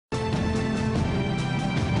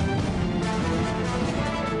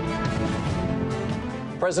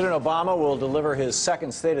President Obama will deliver his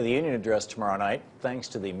second State of the Union address tomorrow night. Thanks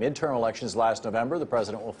to the midterm elections last November, the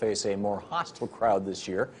president will face a more hostile crowd this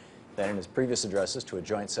year than in his previous addresses to a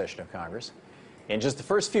joint session of Congress. In just the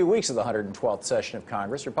first few weeks of the 112th session of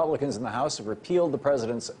Congress, Republicans in the House have repealed the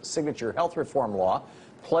president's signature health reform law,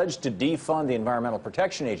 pledged to defund the Environmental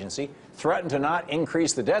Protection Agency, threatened to not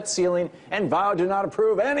increase the debt ceiling, and vowed to not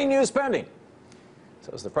approve any new spending.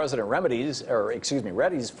 So as the president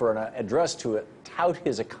readies for an address to tout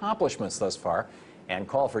his accomplishments thus far and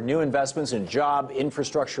call for new investments in job,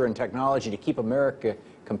 infrastructure, and technology to keep America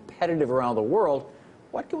competitive around the world,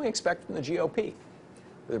 what can we expect from the GOP?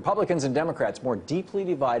 With Republicans and Democrats more deeply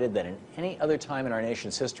divided than in any other time in our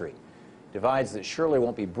nation's history, divides that surely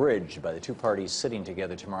won't be bridged by the two parties sitting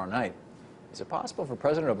together tomorrow night. Is it possible for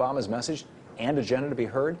President Obama's message and agenda to be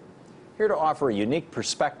heard? Here to offer a unique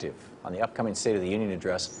perspective on the upcoming State of the Union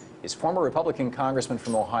address is former Republican Congressman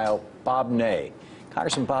from Ohio, Bob Ney.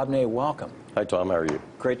 Congressman Bob Ney, welcome. Hi, Tom. How are you?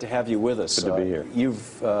 Great to have you with us. Good to be here.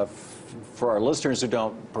 For our listeners who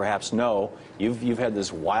don't perhaps know, you've had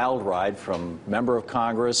this wild ride from member of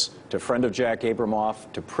Congress to friend of Jack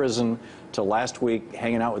Abramoff to prison to last week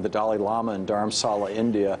hanging out with the Dalai Lama in Dharamsala,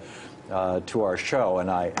 India. To our show,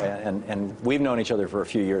 and we've known each other for a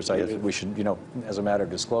few years. We should, as a matter of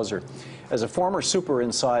disclosure, as a former super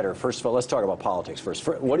insider, first of all, let's talk about politics first.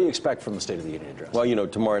 What do you expect from the State of the Union address? Well,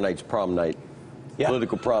 tomorrow night's prom night,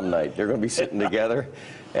 political prom night. They're going to be sitting together,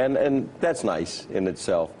 and that's nice in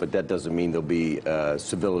itself, but that doesn't mean there'll be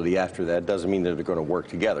civility after that. It doesn't mean that they're going to work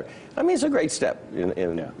together. I mean, it's a great step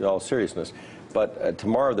in all seriousness. But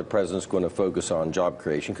tomorrow the president's going to focus on job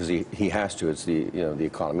creation because he has to. It's the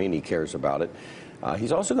economy, and he cares about it.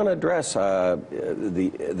 He's also going to address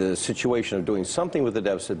the situation of doing something with the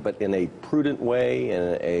deficit, but in a prudent way,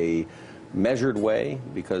 in a measured way,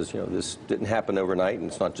 because this didn't happen overnight, and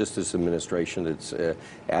it's not just this administration that's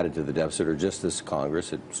added to the deficit, or just this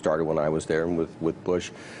Congress. It started when I was there and with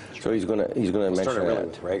Bush. So he's going to mention started really that.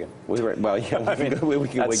 with Reagan. Well, yeah, we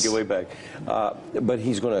can get way back. But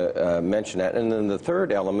he's going to mention that, and then the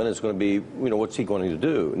third element is going to be, what's he going to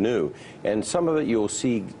do new? And some of it you'll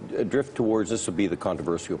see drift towards. This will be the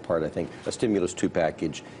controversial part, I think. A stimulus 2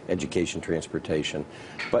 package, education, transportation.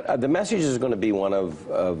 But the message is going to be one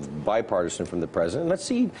of bipartisan from the president. Let's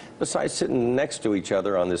see, besides sitting next to each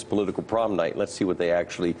other on this political prom night, let's see what they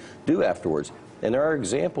actually do afterwards. And there are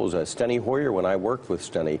examples. Steny Hoyer, when I worked with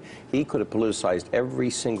Steny, he could have politicized every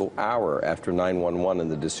single hour after 9/11 and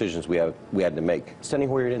the decisions we had to make. Steny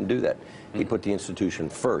Hoyer didn't do that. He put the institution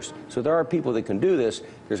first. So there are people that can do this.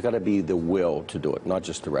 There's got to be the will to do it, not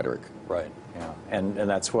just the rhetoric. Right. Yeah. And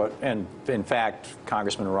that's what. And in fact,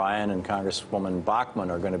 Congressman Ryan and Congresswoman Bachmann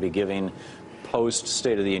are going to be giving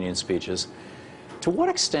post-State of the Union speeches. To what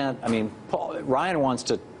extent? I mean, Ryan wants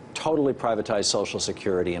to totally privatize Social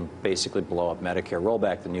Security and basically blow up Medicare, roll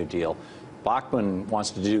back the New Deal. Bachmann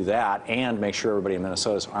wants to do that and make sure everybody in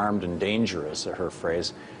Minnesota is armed and dangerous, her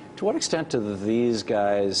phrase. To what extent do these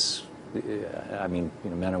guys, men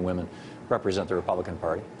and women, represent the Republican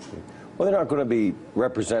Party? Well, they're not going to be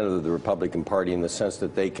representative of the Republican Party in the sense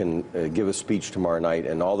that they can give a speech tomorrow night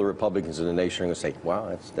and all the Republicans in the nation are going to say,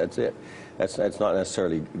 wow, that's it. That's not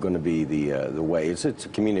necessarily going to be the way. It's a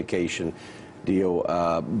communication deal.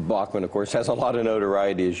 Bachmann, of course, has a lot of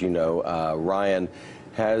notoriety, as you know. Ryan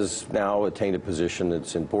has now attained a position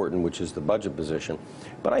that's important, which is the budget position.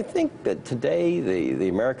 But I think that today the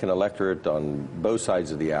American electorate on both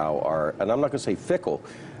sides of the aisle are, and I'm not going to say fickle,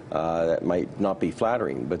 that might not be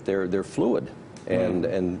flattering, but they're fluid.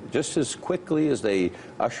 And just as quickly as they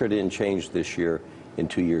ushered in change this year, in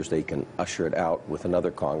 2 years they can usher it out with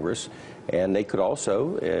another Congress. And they could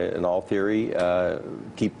also, in all theory,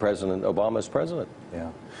 keep President Obama as president. Yeah.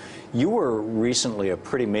 You were recently a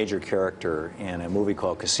pretty major character in a movie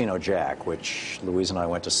called Casino Jack, which Louise and I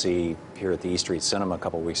went to see here at the East Street Cinema a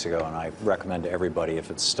couple of weeks ago, and I recommend to everybody,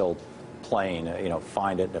 if it's still playing,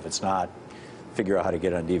 find it. If it's not, figure out how to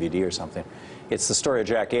get it on DVD or something. It's the story of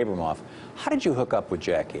Jack Abramoff. How did you hook up with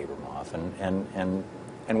Jack Abramoff,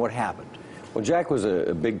 and what happened? Well, Jack was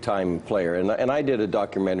a big-time player, and I did a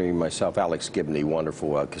documentary myself, Alex Gibney,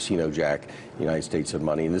 wonderful, Casino Jack, United States of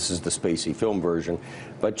Money, and this is the spacey film version.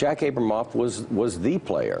 But Jack Abramoff was the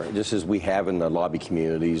player, just as we have in the lobby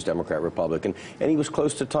communities, Democrat, Republican, and he was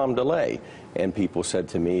close to Tom DeLay. And people said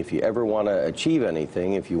to me, if you ever want to achieve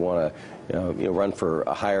anything, if you want to run for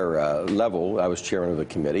a higher level, I was chairman of the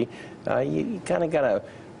committee, you kind of got to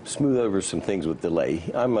smooth over some things with DeLay.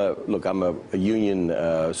 I'm a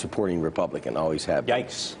union supporting Republican, always have been.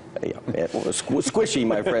 Yikes. Yeah, squishy,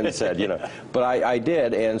 my friend said, you know. But I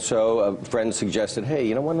did, and so a friend suggested, hey,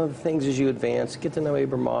 you know, one of the things as you advance, get to know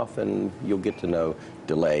Abramoff, and you'll get to know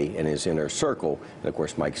DeLay in his inner circle. And of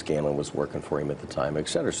course, Mike Scanlon was working for him at the time, et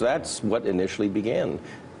cetera. So that's what initially began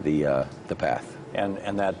the path.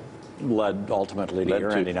 And that led ultimately to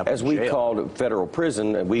your ending up in jail. As we called it federal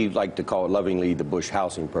prison, we like to call it lovingly the Bush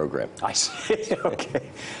housing program. I see. Okay.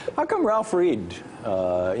 How come Ralph Reed, you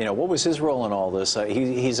know, what was his role in all this?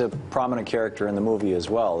 He's a prominent character in the movie as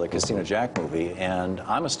well, the Casina Jack movie, and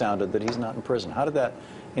I'm astounded that he's not in prison. How did that,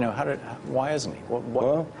 you know, why isn't he?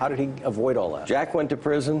 Well, how did he avoid all that? Jack went to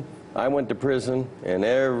prison, I went to prison, and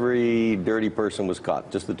every dirty person was caught,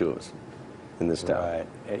 just the two of us in this town.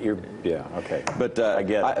 Right. Yeah, okay. But I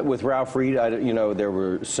get it. with Ralph Reed, you know, there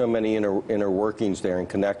were so many inner workings there and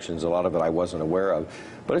connections. A lot of it I wasn't aware of.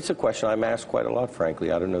 But it's a question I'm asked quite a lot,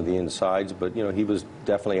 frankly. I don't know the insides, but, you know, he was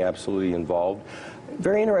definitely absolutely involved.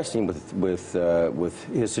 Very interesting with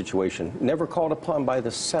his situation. Never called upon by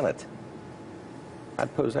the Senate.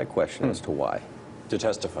 I'd pose that question as to why. To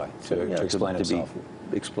testify, to explain himself.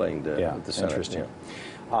 Be explained at the Senate. Interesting.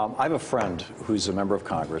 Yeah. I have a friend who's a member of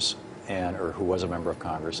Congress, or who was a member of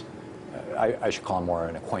Congress. I should call him more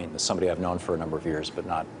an acquaintance, somebody I've known for a number of years, but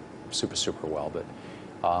not super well.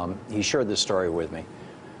 But he shared this story with me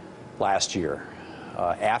last year,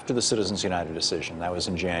 after the Citizens United decision. That was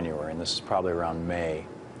in January, and this is probably around May.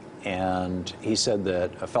 And he said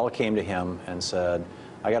that a fellow came to him and said,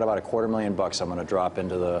 I got about $250,000 I'm going to drop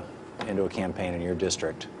into a campaign in your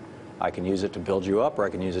district. I can use it to build you up, or I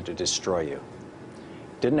can use it to destroy you.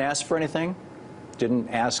 Didn't ask for anything. Didn't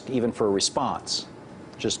ask even for a response,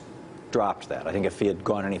 just dropped that. I think if he had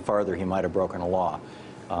gone any farther, he might have broken a law.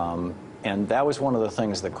 And that was one of the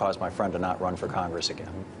things that caused my friend to not run for Congress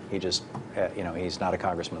again. He just, you know, he's not a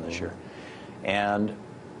congressman this year. And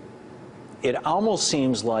it almost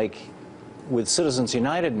seems like with Citizens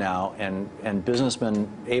United now and businessmen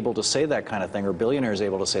able to say that kind of thing, or billionaires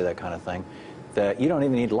able to say that kind of thing, that you don't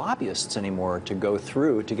even need lobbyists anymore to go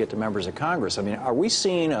through to get to members of Congress. I mean, are we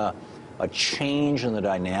seeing a change in the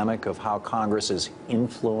dynamic of how Congress is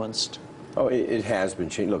influenced? Oh, it has been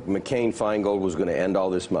changed. Look, McCain-Feingold was going to end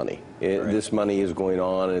all this money. Right. This money is going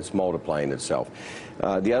on, and it's multiplying itself.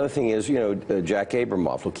 The other thing is, you know, Jack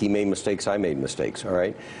Abramoff. Look, he made mistakes, I made mistakes, all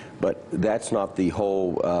right? But that's not the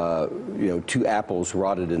whole, you know, two apples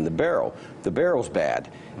rotted in the barrel. The barrel's bad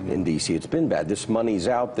in D.C. It's been bad. This money's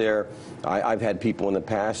out there. I've had people in the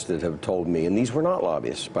past that have told me, and these were not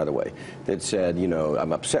lobbyists, by the way, that said, you know,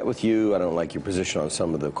 I'm upset with you. I don't like your position on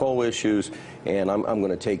some of the coal issues, and I'm going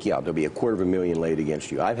to take you out. There'll be $250,000 laid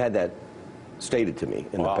against you. I've had that stated to me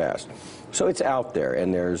in the past. So it's out there,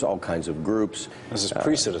 and there's all kinds of groups. This is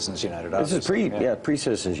pre-Citizens United, obviously. This is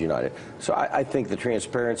pre-Citizens United. So I think the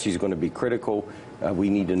transparency is going to be critical.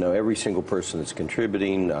 We need to know every single person that's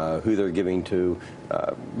contributing, who they're giving to.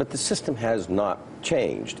 But the system has not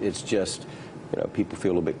changed. It's just, you know, people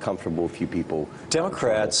feel a little bit comfortable, a few people.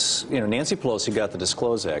 Democrats, you know, Nancy Pelosi got the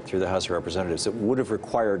Disclose Act through the House of Representatives that would have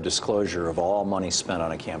required disclosure of all money spent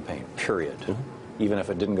on a campaign, period, even if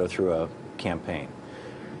it didn't go through a campaign.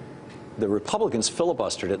 The Republicans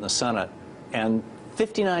filibustered it in the Senate, and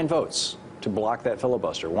 59 votes to block that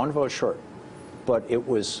filibuster, 1 vote short. But it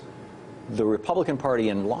was the Republican Party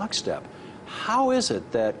in lockstep. How is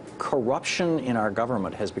it that corruption in our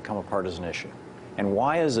government has become a partisan issue? And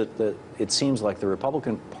why is it that it seems like the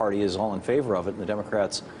Republican Party is all in favor of it and the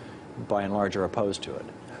Democrats, by and large, are opposed to it?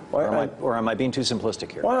 Or am I being too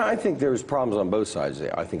simplistic here? Well, I think there's problems on both sides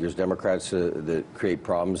there. I think there's Democrats that create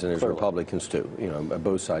problems, and there's Republicans too, you know,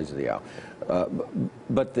 both sides of the aisle.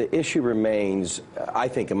 But the issue remains, I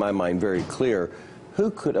think in my mind, very clear.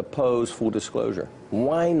 Who could oppose full disclosure?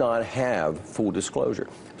 Why not have full disclosure?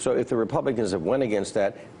 So if the Republicans have went against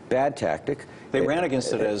that, bad tactic. They ran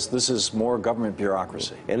against it as this is more government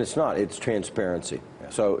bureaucracy. And it's not. It's transparency. Yeah.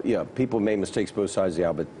 So, yeah, people made mistakes both sides of the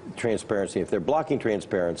aisle, but transparency, if they're blocking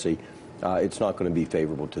transparency, it's not going to be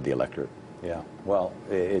favorable to the electorate. Yeah. Well,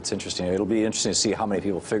 it's interesting. It'll be interesting to see how many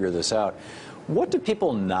people figure this out. What do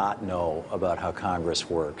people not know about how Congress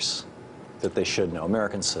works that they should know,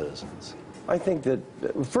 American citizens? I think that,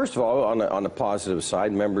 first of all, on the positive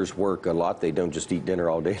side, members work a lot. They don't just eat dinner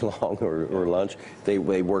all day long or lunch. They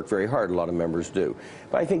work very hard. A lot of members do.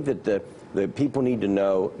 But I think that the people need to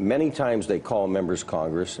know, many times they call members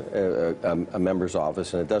Congress, a member's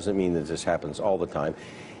office, and it doesn't mean that this happens all the time.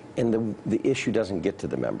 And the issue doesn't get to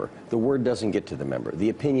the member. The word doesn't get to the member. The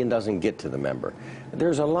opinion doesn't get to the member.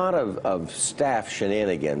 There's a lot of staff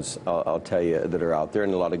shenanigans, I'll tell you, that are out there,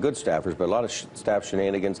 and a lot of good staffers, but a lot of staff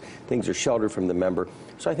shenanigans. Things are sheltered from the member.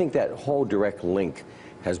 So I think that whole direct link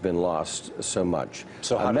has been lost so much.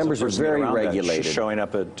 So how does members a are person get very around that? regulated. Showing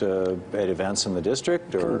up at events in the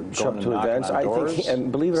district, or Show going up to to events. on I doors? think,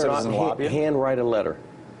 and believe it or Citizen not, lobbying? handwrite a letter.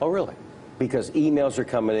 Oh, really? Because emails are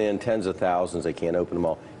coming in, tens of thousands, they can't open them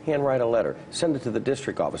all. Handwrite a letter, send it to the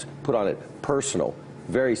district office, put on it personal,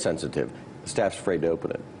 very sensitive. The staff's afraid to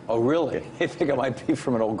open it. Oh, really? You think it might be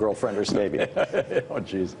from an old girlfriend or something? Maybe. Oh,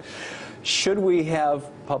 jeez. Should we have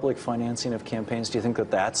public financing of campaigns? Do you think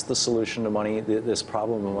that that's the solution to money, this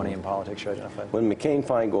problem of money in politics you identified? When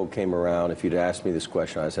McCain-Feingold came around, if you'd asked me this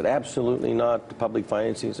question, I said, absolutely not. The public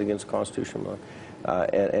financing is against constitutional law.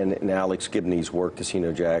 And in Alex Gibney's work,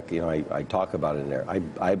 Casino Jack, you know, I talk about it in there.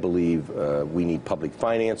 I believe we need public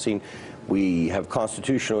financing. We have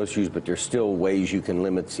constitutional issues, but there's still ways you can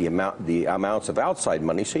limit the amounts of outside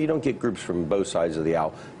money, so you don't get groups from both sides of the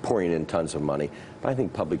aisle pouring in tons of money. But I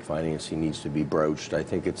think public financing needs to be broached. I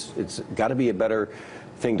think it's got to be a better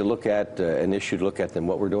thing to look at, an issue to look at than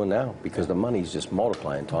what we're doing now, because the money's just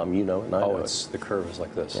multiplying, Tom. You know it, and I know it. The curve is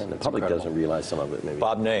like this. Yeah, and the public doesn't realize some of it, maybe.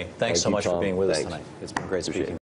 Bob Ney, thanks so much for being with us tonight. It's been great speaking.